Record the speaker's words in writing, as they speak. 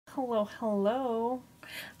Hello, hello.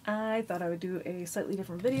 I thought I would do a slightly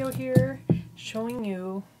different video here showing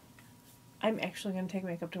you I'm actually going to take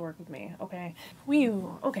makeup to work with me, okay?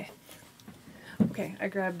 Okay, I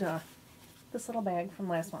grabbed this little bag from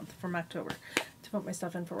last month, from October, to put my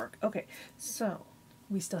stuff in for work. Okay, so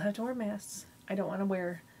we still have to wear masks. I don't want to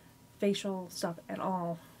wear facial stuff at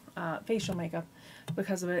all, facial makeup,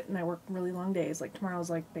 because of it, and I work really long days. Like tomorrow's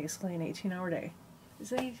like basically an 18-hour day.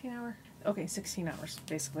 Is it 18 hour? Okay, 16 hours,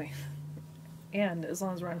 basically. And as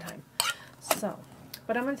long as we're on time. So,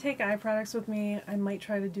 but I'm going to take eye products with me. I might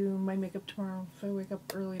try to do my makeup tomorrow if I wake up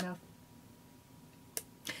early enough.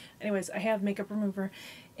 Anyways, I have makeup remover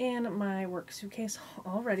in my work suitcase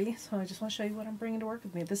already, so I just want to show you what I'm bringing to work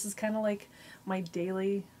with me. This is kind of like my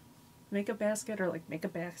daily makeup basket, or like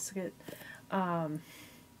makeup basket.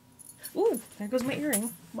 Ooh, there goes my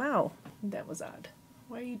earring. Wow, that was odd.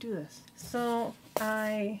 Why do you do this? So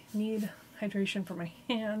I need hydration for my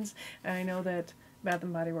hands, and I know that Bath &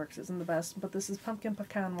 Body Works isn't the best, but this is pumpkin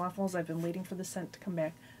pecan waffles. I've been waiting for the scent to come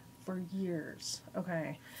back for years.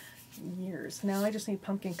 Okay, years. Now I just need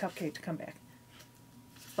pumpkin cupcake to come back.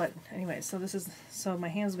 But anyway, so my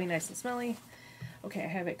hands will be nice and smelly. Okay, I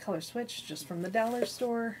have a color switch just from the dollar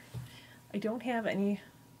store. I don't have any,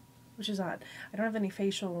 which is odd, I don't have any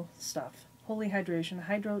facial stuff. Holy Hydration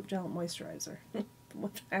Hydro Gel Moisturizer.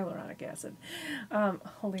 With hyaluronic acid.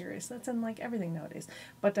 Hilarious. That's in like everything nowadays.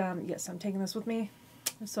 But yes, I'm taking this with me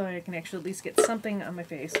so I can actually at least get something on my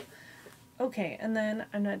face. Okay, and then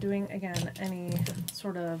I'm not doing, again, any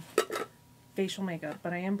sort of facial makeup,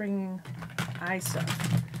 but I am bringing eye stuff.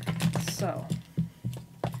 So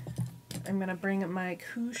I'm going to bring my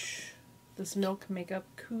Koosh, this Milk Makeup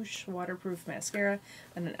Koosh Waterproof Mascara,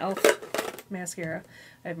 and an e.l.f. mascara.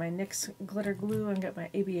 I have my NYX Glitter Glue, and got my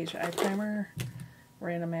ABH Eye Primer,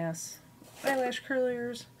 Random Ass eyelash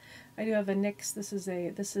curlers. I do have a NYX, this is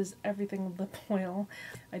Everything Lip Oil.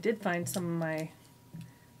 I did find some of my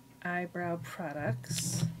eyebrow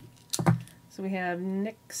products. So we have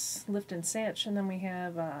NYX Lift and Satch, and then we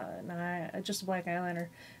have just a black eyeliner.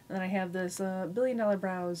 And then I have this Billion Dollar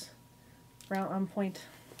Brows Brow On Point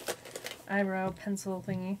eyebrow pencil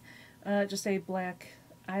thingy. Just a black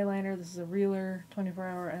eyeliner. This is a Reeler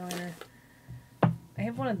 24-hour eyeliner. I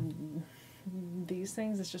have one of these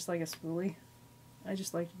things. It's just like a spoolie. I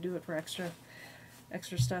just like to do it for extra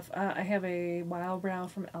stuff. I have a Wild Brow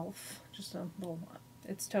from e.l.f. Just a little,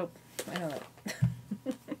 it's taupe. I know that.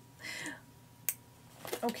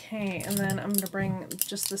 Okay, and then I'm going to bring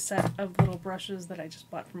just the set of little brushes that I just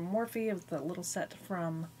bought from Morphe. It was the little set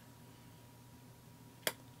from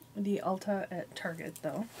the Ulta at Target,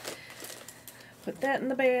 though. Put that in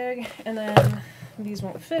the bag, and then these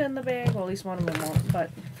won't fit in the bag. Well, at least one of them won't, but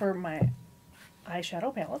for my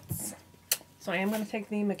eyeshadow palettes. So I am going to take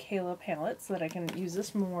the Mikayla palette so that I can use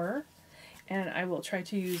this more, and I will try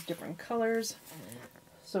to use different colors.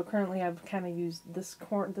 So currently I've kind of used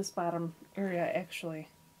this bottom area, actually.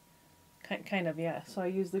 Kind of, yeah. So I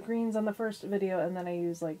used the greens on the first video, and then I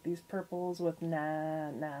used like these purples with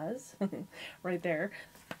Naz right there.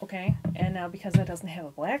 Okay, and now because that doesn't have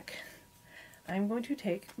a black, I'm going to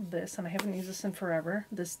take this, and I haven't used this in forever.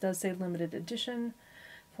 This does say limited edition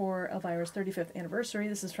for Elvira's 35th anniversary.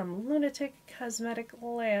 This is from Lunatick Cosmetics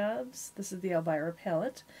Labs. This is the Elvira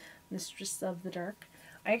palette, Mistress of the Dark.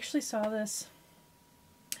 I actually saw this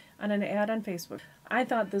on an ad on Facebook. I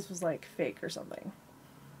thought this was like fake or something.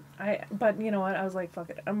 But you know what? I was like, fuck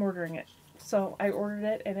it, I'm ordering it. So I ordered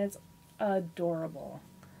it, and it's adorable.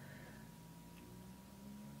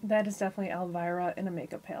 That is definitely Elvira in a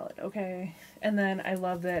makeup palette, okay? And then I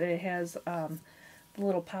love that it has the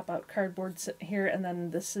little pop-out cardboard here, and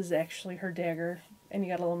then this is actually her dagger, and you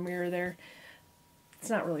got a little mirror there. It's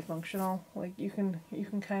not really functional. Like you can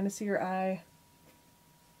kind of see her eye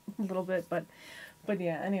a little bit, but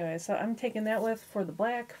yeah. Anyway, so I'm taking that with for the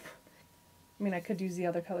black. I mean, I could use the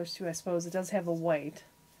other colors too, I suppose. It does have a white.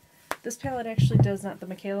 This palette actually does not. The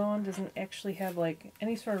Mikayla one doesn't actually have like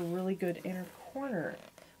any sort of really good inner corner,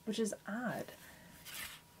 which is odd.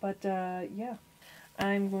 But yeah,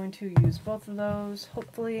 I'm going to use both of those.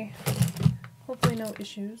 Hopefully no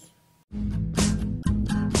issues.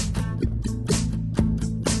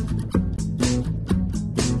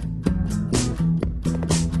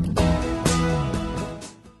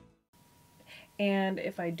 And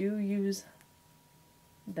if I do use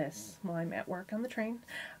this while I'm at work on the train,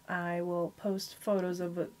 I will post photos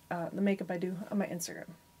of the makeup I do on my Instagram.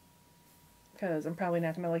 Because I'm probably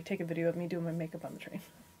not going to like take a video of me doing my makeup on the train.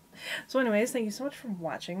 So anyways, thank you so much for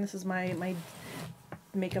watching. This is my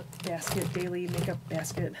makeup basket, daily makeup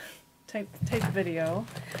basket type video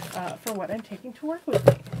for what I'm taking to work with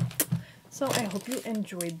me. So So I hope you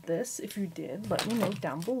enjoyed this. If you did, let me know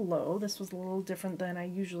down below. This was a little different than I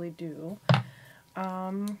usually do.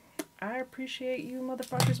 I appreciate you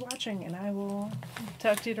motherfuckers watching, and I will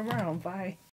talk to you tomorrow. Bye.